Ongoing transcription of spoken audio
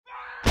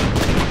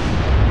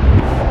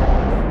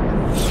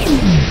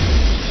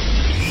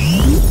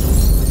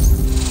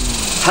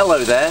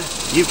Hello there,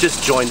 you've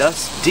just joined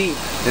us deep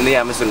in the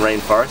Amazon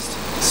rainforest.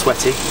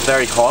 Sweaty,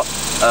 very hot.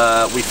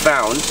 We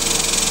found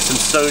some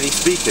Sony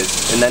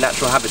speakers in their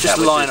natural habitat. Just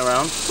lying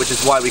around. Which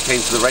is why we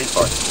came to the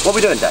rainforest. What are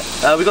we doing, Dad?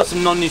 We got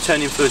some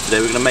non-Newtonian fluid today.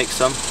 We're going to make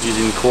some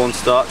using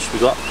cornstarch. We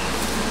got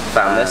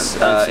found this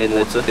in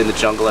the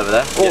jungle over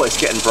there. Oh, it's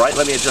getting bright.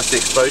 Let me adjust the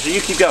exposure.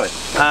 You keep going.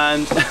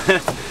 And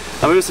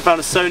and we also found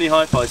a Sony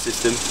hi-fi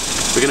system.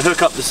 We're going to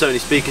hook up the Sony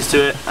speakers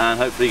to it and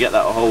hopefully get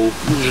that whole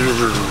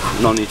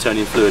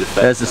non-Newtonian fluid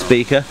effect. There's the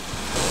speaker.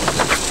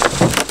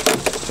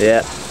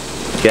 Yeah,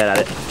 get at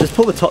it. Just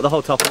pull the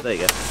whole top up. There you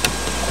go.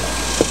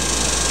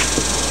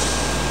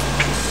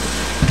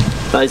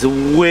 That is a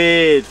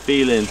weird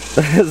feeling.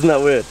 Isn't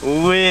that weird?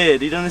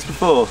 Weird. You done this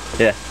before?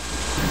 Yeah.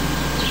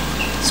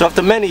 So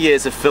after many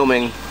years of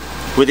filming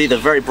with either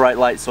very bright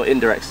lights or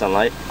indirect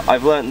sunlight,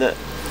 I've learned that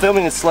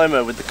filming in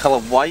slow-mo with the colour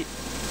white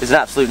is an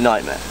absolute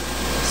nightmare.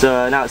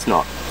 So now it's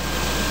not.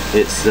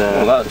 It's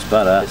well, that looks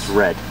badass. It's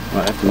red.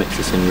 Right, I have to mix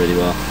this in really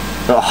well.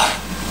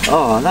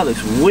 Oh, that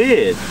looks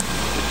weird.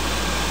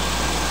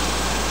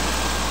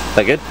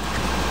 That good?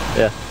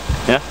 Yeah.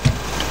 Yeah?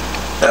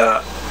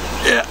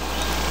 Yeah.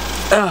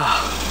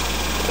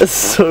 It's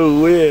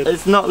so weird.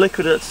 It's not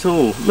liquid at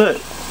all.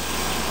 Look.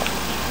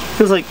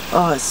 Feels like,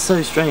 oh, it's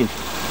so strange.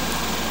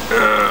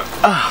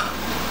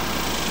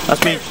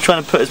 That's me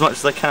trying to put as much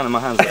as I can in my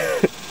hands.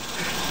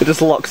 It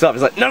just locks up.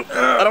 It's like, no,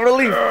 I don't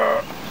want to leave.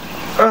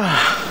 Oh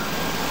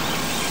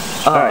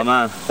right,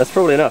 man, that's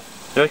probably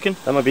enough. You reckon?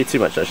 That might be too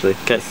much actually.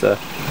 Okay. Okay.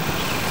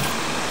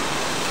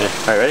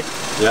 Alright, ready?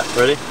 Yeah,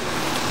 ready?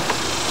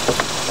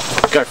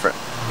 Go for it.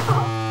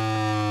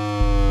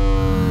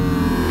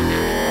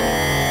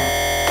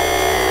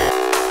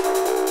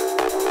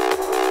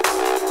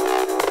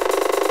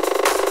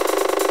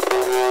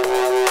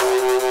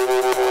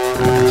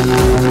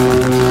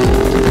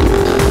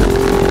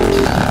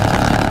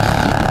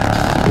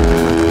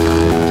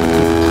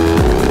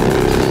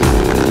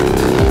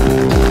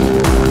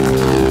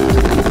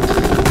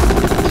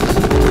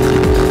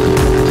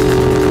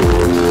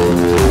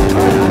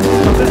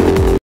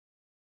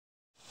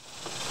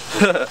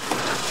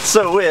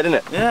 So weird, isn't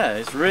it? Yeah,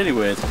 it's really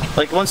weird.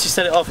 Like once you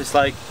set it off, it's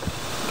like,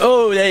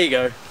 oh, there you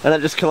go. And then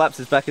it just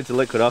collapses back into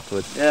liquid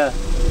afterwards. Yeah.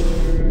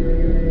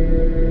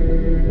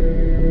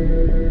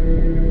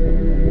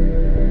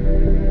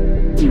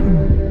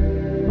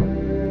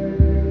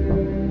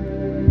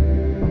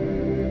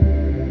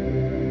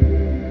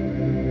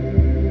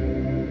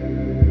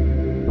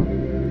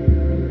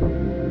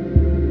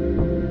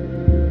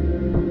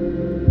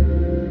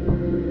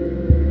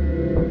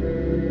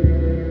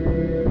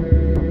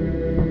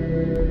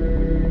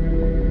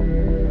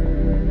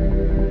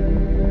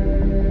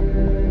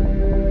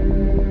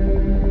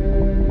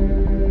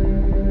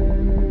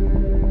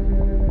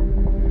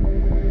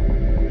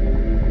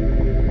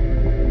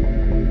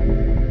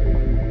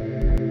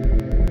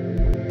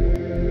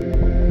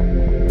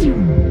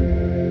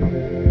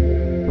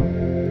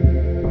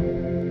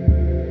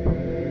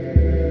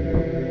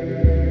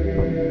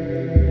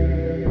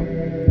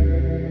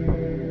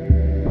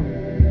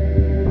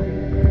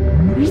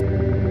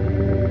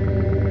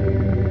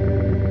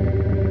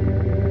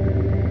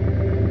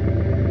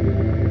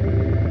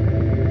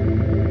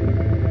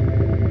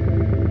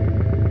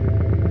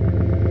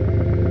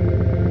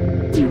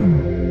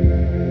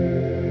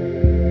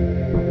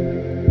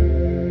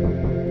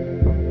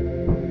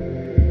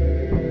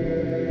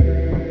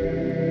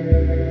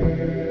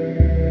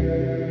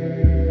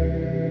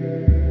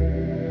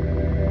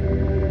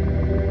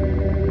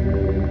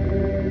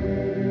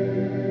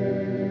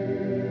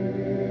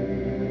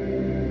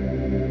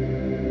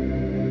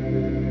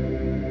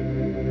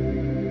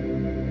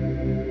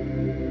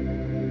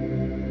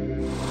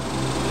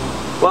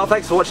 Well,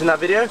 thanks for watching that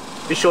video.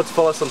 Be sure to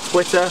follow us on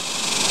Twitter.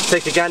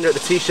 Take a gander at the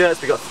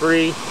t-shirts. We got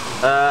 3.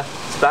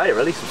 That's about it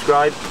really.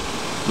 Subscribe.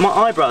 My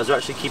eyebrows are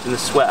actually keeping the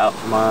sweat out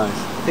from my eyes.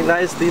 I think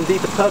that is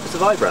indeed the purpose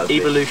of eyebrows.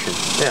 Evolution.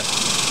 Yeah.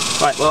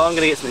 Right, well I'm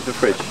going to get something for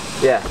the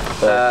fridge. Yeah.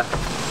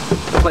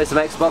 Play some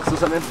Xbox or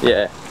something?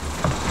 Yeah.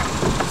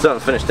 Still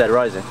haven't finished Dead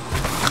Rising.